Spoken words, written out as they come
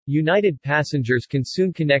United passengers can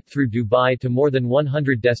soon connect through Dubai to more than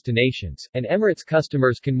 100 destinations, and Emirates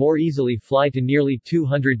customers can more easily fly to nearly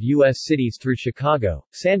 200 U.S. cities through Chicago,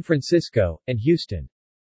 San Francisco, and Houston.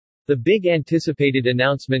 The big anticipated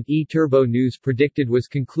announcement eTurbo News predicted was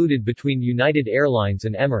concluded between United Airlines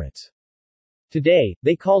and Emirates. Today,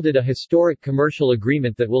 they called it a historic commercial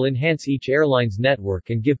agreement that will enhance each airline's network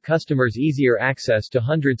and give customers easier access to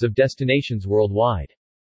hundreds of destinations worldwide.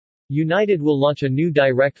 United will launch a new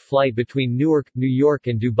direct flight between Newark, New York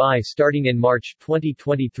and Dubai starting in March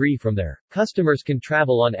 2023 from there. Customers can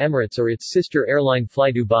travel on Emirates or its sister airline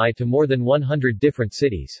flydubai to more than 100 different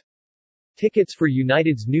cities. Tickets for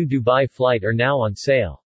United's new Dubai flight are now on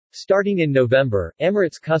sale. Starting in November,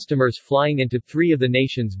 Emirates customers flying into three of the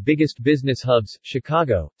nation's biggest business hubs,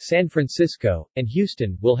 Chicago, San Francisco, and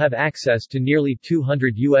Houston, will have access to nearly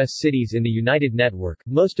 200 U.S. cities in the United network,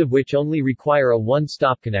 most of which only require a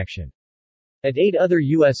one-stop connection. At 8 other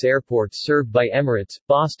U.S. airports served by Emirates,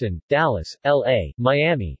 Boston, Dallas, L.A.,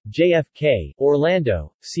 Miami, JFK,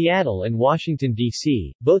 Orlando, Seattle and Washington,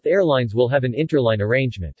 D.C., both airlines will have an interline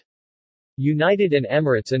arrangement. United and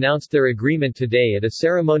Emirates announced their agreement today at a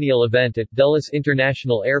ceremonial event at Dulles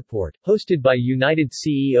International Airport, hosted by United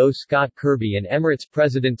CEO Scott Kirby and Emirates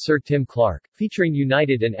President Sir Tim Clark, featuring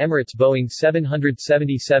United and Emirates Boeing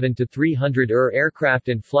 777-300ER aircraft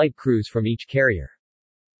and flight crews from each carrier.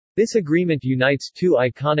 This agreement unites two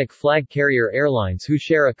iconic flag carrier airlines who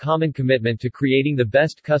share a common commitment to creating the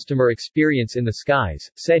best customer experience in the skies,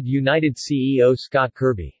 said United CEO Scott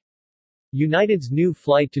Kirby. United's new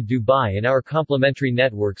flight to Dubai and our complementary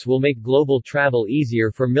networks will make global travel easier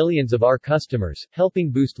for millions of our customers,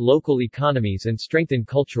 helping boost local economies and strengthen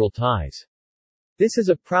cultural ties. This is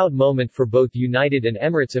a proud moment for both United and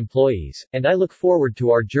Emirates employees, and I look forward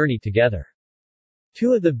to our journey together.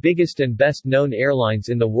 Two of the biggest and best-known airlines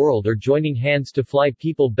in the world are joining hands to fly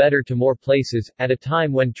people better to more places, at a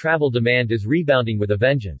time when travel demand is rebounding with a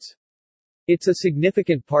vengeance. It's a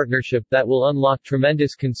significant partnership that will unlock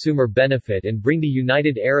tremendous consumer benefit and bring the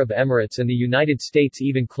United Arab Emirates and the United States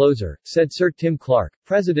even closer, said Sir Tim Clark,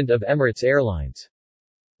 president of Emirates Airlines.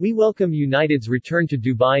 We welcome United's return to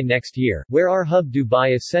Dubai next year, where our hub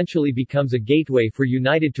Dubai essentially becomes a gateway for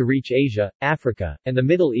United to reach Asia, Africa, and the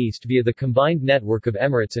Middle East via the combined network of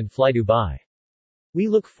Emirates and flydubai. We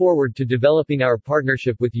look forward to developing our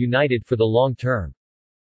partnership with United for the long term.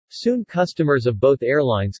 Soon customers of both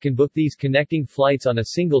airlines can book these connecting flights on a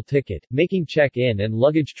single ticket, making check-in and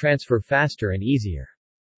luggage transfer faster and easier.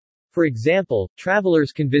 For example,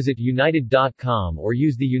 travelers can visit United.com or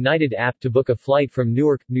use the United app to book a flight from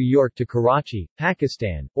Newark, New York to Karachi,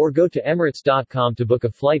 Pakistan, or go to Emirates.com to book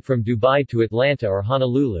a flight from Dubai to Atlanta or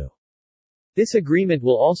Honolulu. This agreement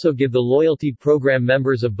will also give the loyalty program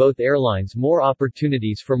members of both airlines more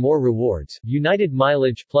opportunities for more rewards. United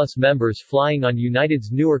Mileage Plus members flying on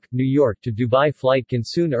United's Newark, New York to Dubai flight can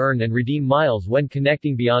soon earn and redeem miles when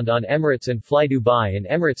connecting beyond on Emirates and flydubai, and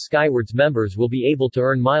Emirates Skywards members will be able to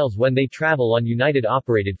earn miles when they travel on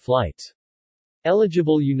United-operated flights.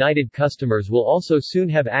 Eligible United customers will also soon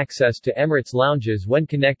have access to Emirates lounges when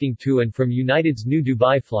connecting to and from United's new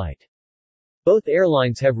Dubai flight. Both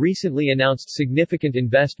airlines have recently announced significant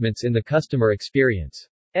investments in the customer experience.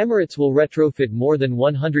 Emirates will retrofit more than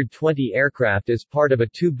 120 aircraft as part of a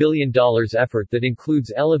 $2 billion effort that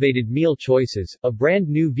includes elevated meal choices, a brand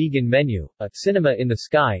new vegan menu, a cinema in the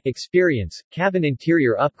sky experience, cabin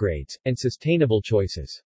interior upgrades, and sustainable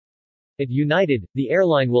choices. At United, the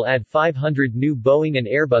airline will add 500 new Boeing and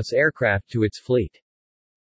Airbus aircraft to its fleet.